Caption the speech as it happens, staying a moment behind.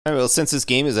All right, well, since this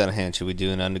game is out of hand, should we do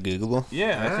an Undegooglable?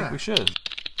 Yeah, I think we should.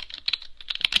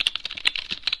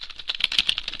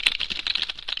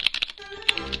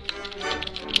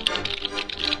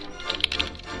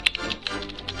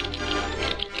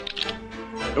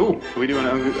 Oh, are we doing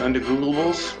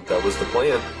Undegooglables? That was the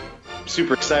plan.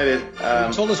 Super excited.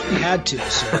 You told us we had to,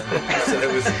 so.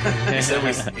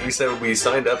 He said we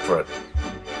signed up for it.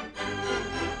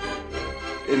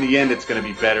 In the end, it's going to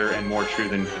be better and more true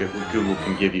than Google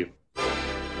can give you.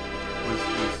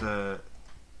 Was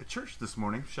at church this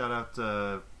morning. Shout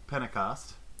out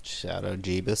Pentecost. Shout out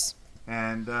Jeebus.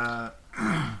 And the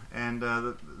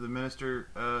minister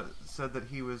said that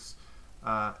he was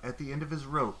at the end of his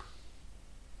rope.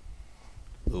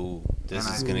 Ooh, this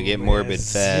is going to get morbid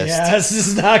fast. Yeah, this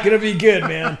is not going to be good,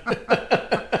 man.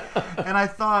 And I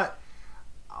thought,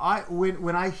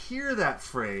 when I hear that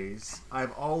phrase,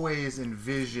 I've always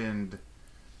envisioned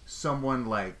someone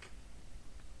like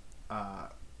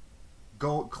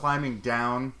climbing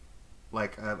down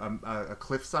like a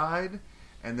cliffside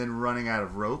and then running out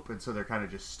of rope, and so they're kind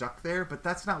of just stuck there. But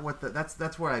that's not what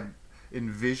that's what I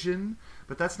envision.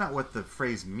 But that's not what the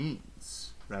phrase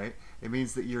means, right? It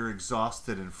means that you're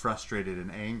exhausted and frustrated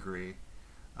and angry.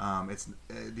 It's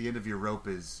the end of your rope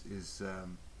is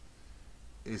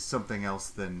something else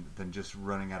than just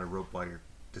running out of rope while you're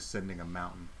descending a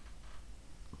mountain.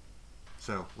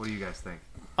 So, what do you guys think?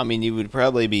 I mean, you would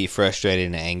probably be frustrated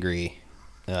and angry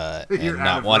and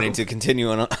not wanting rope. to continue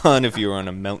on if you were on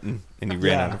a mountain and you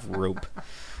ran out of rope.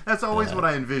 That's always what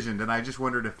I envisioned, and I just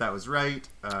wondered if that was right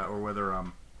or whether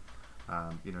I'm,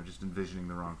 just envisioning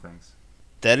the wrong things.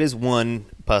 That is one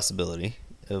possibility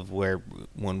of where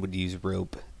one would use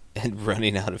rope, and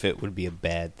running out of it would be a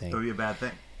bad thing. It would be a bad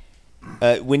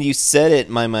thing. When you said it,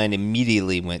 my mind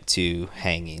immediately went to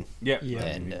hanging. Yep. Yeah.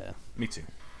 And, me too.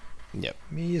 Yep.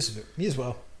 Me as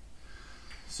well.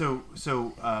 So,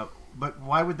 but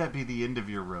why would that be the end of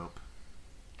your rope?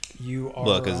 You are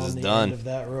Well, 'cause on it's the done. end of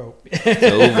that rope. It's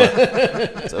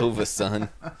over. It's over, son.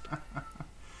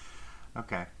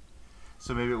 Okay.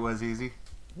 So maybe it was easy?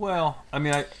 Well, I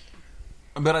mean,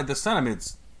 but the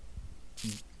sentiment's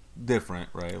different,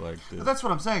 right? Like But that's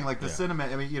what I'm saying. Like the Yeah.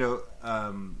 sentiment. I mean,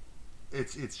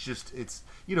 it's just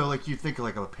like you think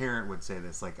like a parent would say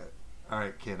this, like, all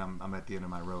right, kid, I'm at the end of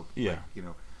my rope. Yeah. Like,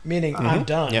 Meaning, I'm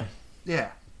done. Yeah.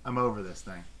 yeah, I'm over this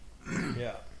thing.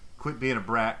 Yeah. Quit being a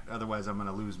brat, otherwise I'm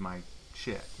gonna lose my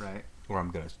shit, right? or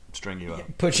I'm gonna string you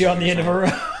up. Put you on the end of a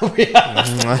rope.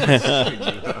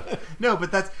 Yeah. No,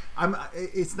 but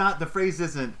it's not, the phrase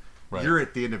isn't Right. you're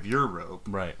at the end of your rope.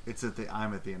 Right. It's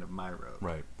I'm at the end of my rope.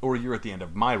 Right. Or you're at the end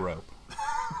of my rope.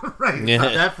 Right. It's Yeah.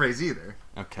 not that phrase either.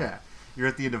 Okay. Yeah. You're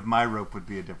at the end of my rope would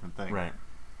be a different thing. Right.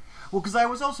 Well, because I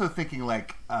was also thinking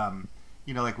like,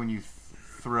 like when you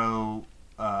throw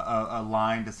a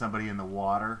line to somebody in the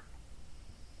water,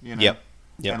 Yep.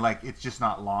 and like it's just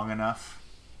not long enough,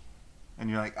 and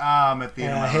you're like, I'm at the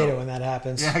end of my I hate rope. it when that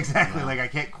happens. Yeah, exactly. Like I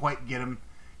can't quite get him,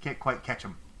 can't quite catch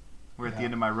him. We're at the Yeah.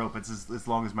 end of my rope. It's as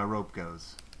long as my rope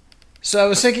goes. So I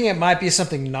was thinking it might be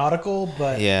something nautical,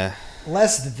 but Yeah.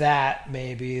 less that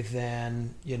maybe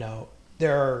than,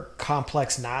 there are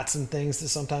complex knots and things that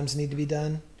sometimes need to be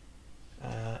done.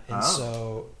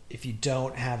 So if you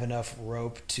don't have enough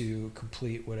rope to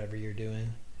complete whatever you're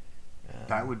doing.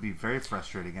 That would be very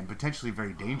frustrating and potentially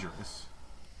very dangerous.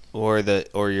 Or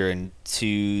you're in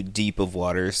too deep of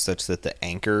water such that the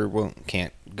anchor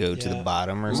can't go to the Yeah.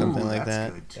 bottom or something like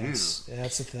that's that. Good too.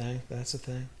 That's a thing. That's a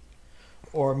thing.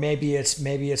 Or maybe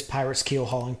it's pirates keel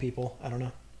hauling people. I don't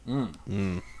know.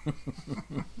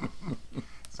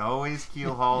 It's always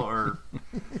keel haul or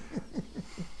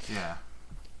yeah.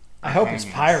 I hope it's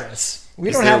Hangings. pirates. We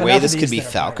Is don't there have a way enough this of could these be that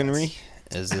are falconry?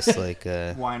 Is this like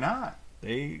Why not?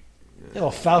 They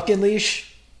little falcon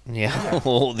leash. yeah,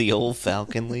 the old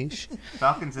falcon leash?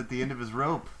 Falcon's at the end of his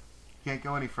rope. Can't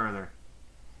go any further.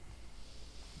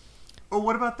 Oh,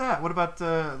 what about that? What about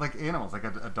like animals, like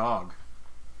a dog,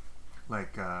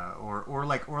 like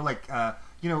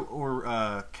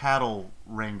cattle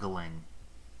wrangling,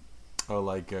 are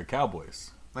like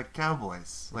cowboys. like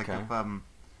cowboys. Like Okay. if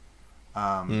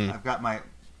I've got my.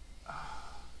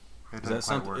 It Is doesn't that quite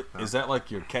something? work, though. Is that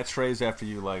like your catchphrase after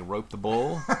you like rope the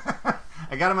bull?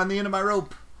 I got him on the end of my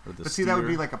rope. Or the But see, that would steer?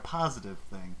 be like a positive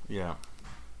thing. Yeah.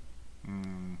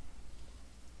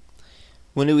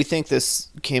 When do we think this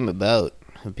came about?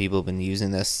 Have people been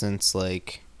using this since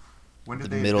like When the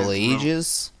did they Middle invent rope?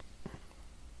 Ages?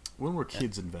 When were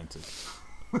kids invented?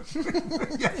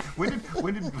 Yeah.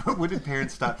 When did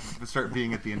parents start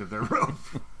being at the end of their rope?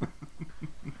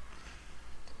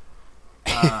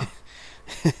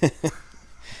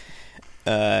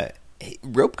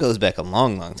 rope goes back a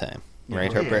long, long time,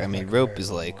 right? Yeah, Harper? yeah, I mean, back a rope very is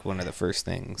long like way. one of the first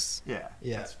things. Yeah.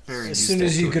 Yeah. That's very As soon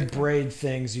as useful you to could it. braid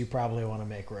things, you probably want to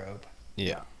make rope.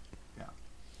 Yeah. Yeah.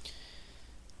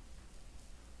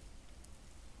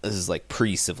 This is like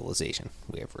pre-civilization.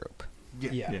 We have rope.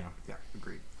 Yeah. Yeah. Yeah.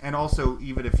 Agreed. And also,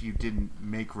 even if you didn't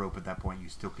make rope at that point, you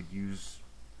still could use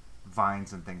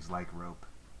vines and things like rope.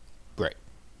 Right.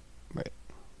 Right.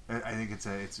 I think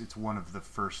it's one of the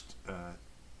first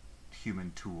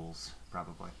human tools,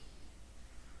 probably.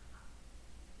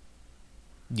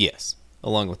 Yes.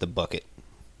 Along with the bucket.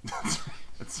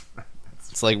 That's right.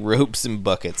 It's like ropes and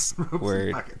buckets, Ropes and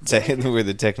where buckets. where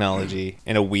the technology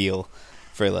and a wheel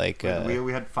for like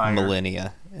we had fire.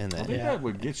 millennia, and I then think Yeah. that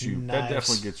would get you. That Knives.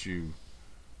 definitely gets you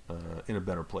in a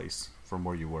better place from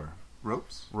where you were.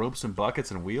 Ropes. Ropes and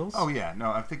buckets and wheels. Oh yeah,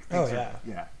 no, I think Oh, things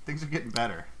yeah. things are getting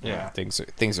better. Yeah. things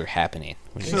are happening.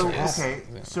 So are okay,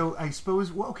 Yeah. so I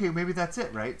suppose maybe that's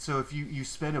it, right? So if you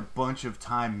spend a bunch of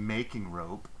time making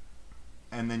rope,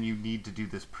 and then you need to do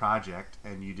this project,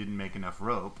 and you didn't make enough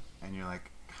rope, and you're like,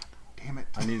 God damn it!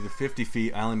 I needed 50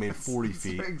 feet. I only made 40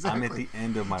 feet. Exactly. I'm at the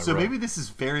end of my So rope. maybe this is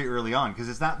very early on because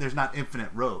there's not infinite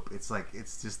rope. It's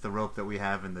just the rope that we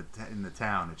have in the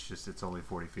town. It's only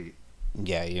 40 feet.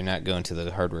 Yeah, you're not going to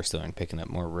the hardware store and picking up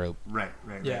more rope. Right.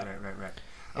 Yeah. Right.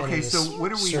 And Okay, it so is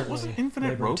what are we? certainly Wasn't Infinite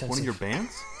labor Rope one of your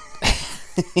intensive.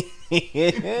 bands?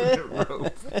 Infinite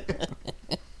rope.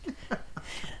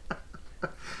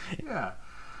 Yeah.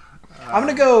 I'm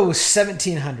gonna go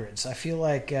 1700s. I feel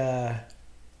like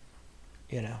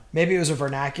maybe it was a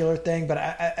vernacular thing, but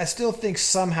I still think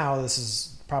somehow this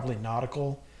is probably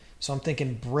nautical. So I'm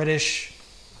thinking British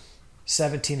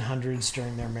 1700s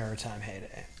during their maritime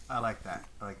heyday. I like that.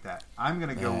 I'm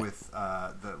gonna go Yeah. with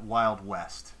the Wild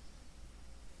West.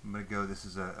 I'm gonna go. This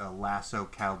is a lasso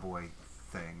cowboy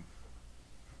thing.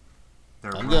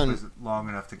 Their I'm rope going- is long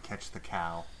enough to catch the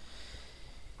cow.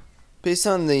 Based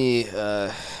on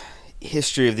the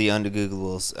history of the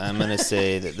Undegooglables, I'm going to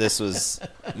say that this was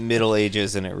Middle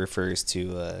Ages and it refers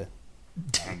to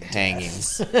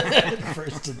hangings.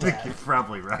 First to You're death.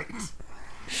 probably right.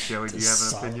 Joey, do you have an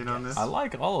Solid opinion on this? I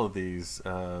like all of these.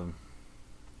 None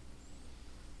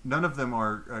of them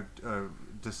are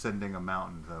descending a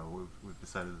mountain, though. We've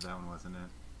decided that one wasn't it.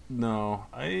 No,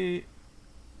 I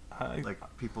Like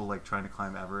people like trying to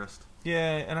climb Everest.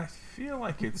 yeah, and I feel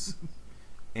like it's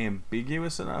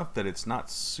ambiguous enough that it's not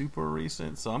super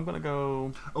recent. So I'm gonna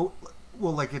go. Oh,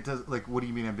 well, like it does. Like, what do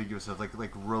you mean ambiguous?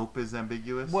 Like rope is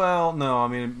ambiguous. Well, no, I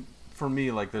mean for me,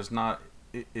 like there's not.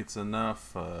 It's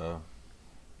enough.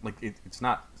 It's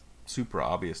not super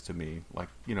obvious to me. Like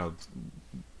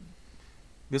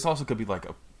this also could be like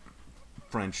a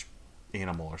French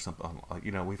animal or something. Like,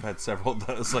 we've had several of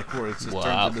those, like where it's just Wow.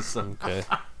 turned into some. Okay.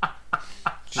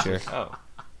 Sure. Oh.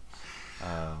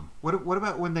 What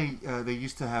about when they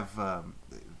used to have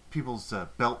people's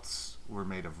belts were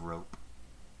made of rope?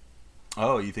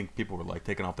 Oh, you think people were like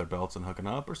taking off their belts and hooking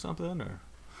up or something? Or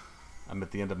I'm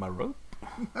at the end of my rope?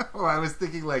 Oh, I was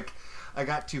thinking like I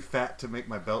got too fat to make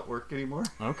my belt work anymore.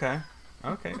 Okay.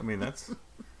 I mean, that's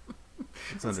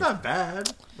It's not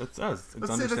bad. That's us. It's Let's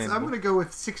say understandable. I'm going to go with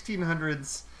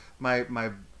 1600s.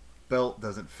 My belt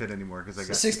doesn't fit anymore because I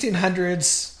got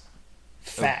 1600s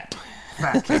fat.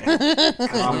 fat.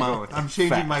 I'm changing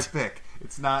Fat. my pick.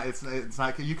 It's not.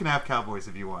 You can have cowboys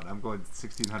if you want. I'm going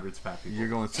 1600s fat people. You're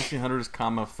going 1600s,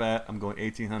 comma fat. I'm going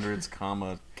 1800s,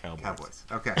 comma cowboys. Cowboys.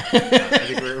 Okay. I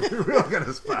think we're real got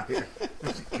a spot here.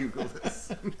 We should Google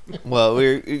this. Well,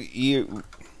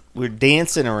 we're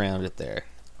dancing around it there.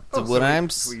 So Oh, we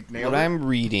nailed what it? I'm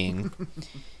reading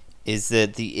is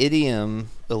that the idiom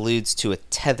alludes to a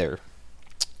tether,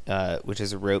 which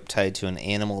is a rope tied to an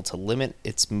animal to limit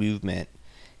its movement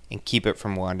and keep it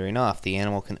from wandering off. The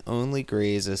animal can only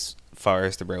graze as far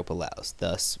as the rope allows.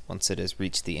 Thus, once it has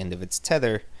reached the end of its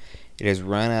tether, it has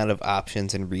run out of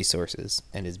options and resources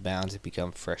and is bound to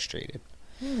become frustrated.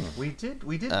 We did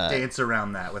dance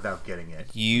around that without getting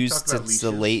it. Used Talked about since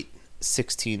the leashes. late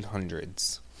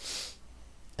 1600s.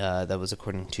 That was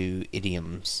according to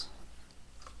idioms.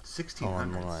 1600s.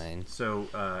 Online. So,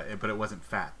 but it wasn't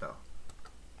fat though.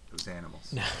 It was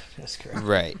animals. No, that's correct.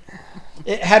 Right.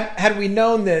 Had we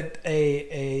known that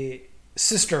a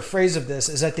sister phrase of this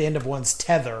is at the end of one's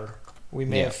tether, we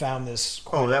may Yeah. have found this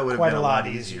That would have quite been a lot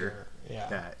easier. Yeah.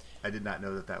 That I did not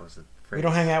know that was a phrase. We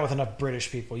don't hang out with enough British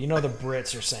people. You know the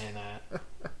Brits are saying that.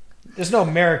 There's no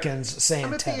Americans saying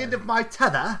I'm at tether. the end of my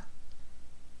tether.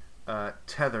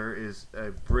 Tether is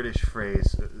a British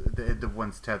phrase. The end of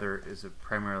one's tether is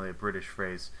primarily a British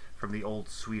phrase from the old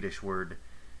Swedish word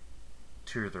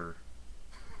 "turther."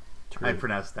 I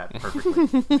pronounced that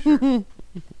perfectly. Sure.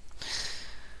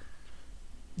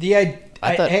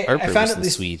 I thought Harper I found was at the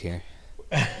least Swede here.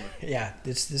 yeah,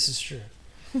 this is true.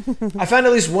 I found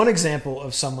at least one example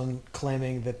of someone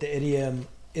claiming that the idiom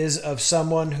is of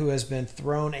someone who has been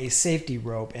thrown a safety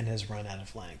rope and has run out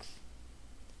of length.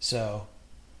 So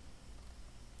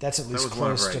that's at least was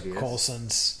one of close her to ideas.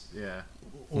 Coulson's Yeah.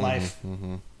 life.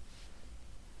 Mm-hmm.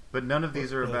 But none of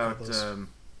these are What do they about call those?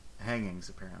 hangings,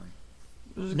 apparently.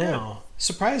 No,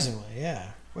 surprisingly,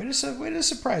 yeah. Way to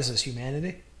surprise us,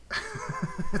 humanity.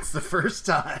 It's the first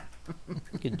time.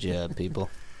 Good job, people.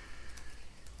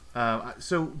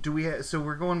 So do we? So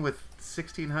we're going with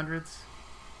 1600s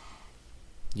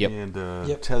Yep. And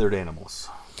Yep. tethered animals.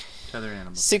 tethered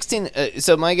animals. 16.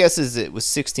 So my guess is it was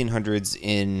 1600s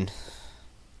in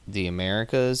the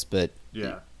Americas, but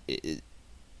Yeah.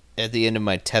 At the end of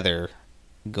my tether,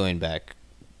 going back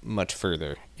much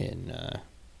further in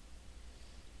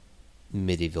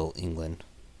medieval England,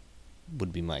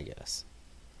 would be my guess.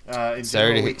 In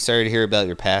Sorry general, to hear about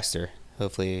your pastor.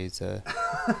 Hopefully he's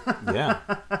Yeah.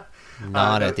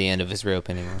 not at the end of his rope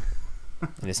anymore,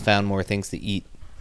 and has found more things to eat.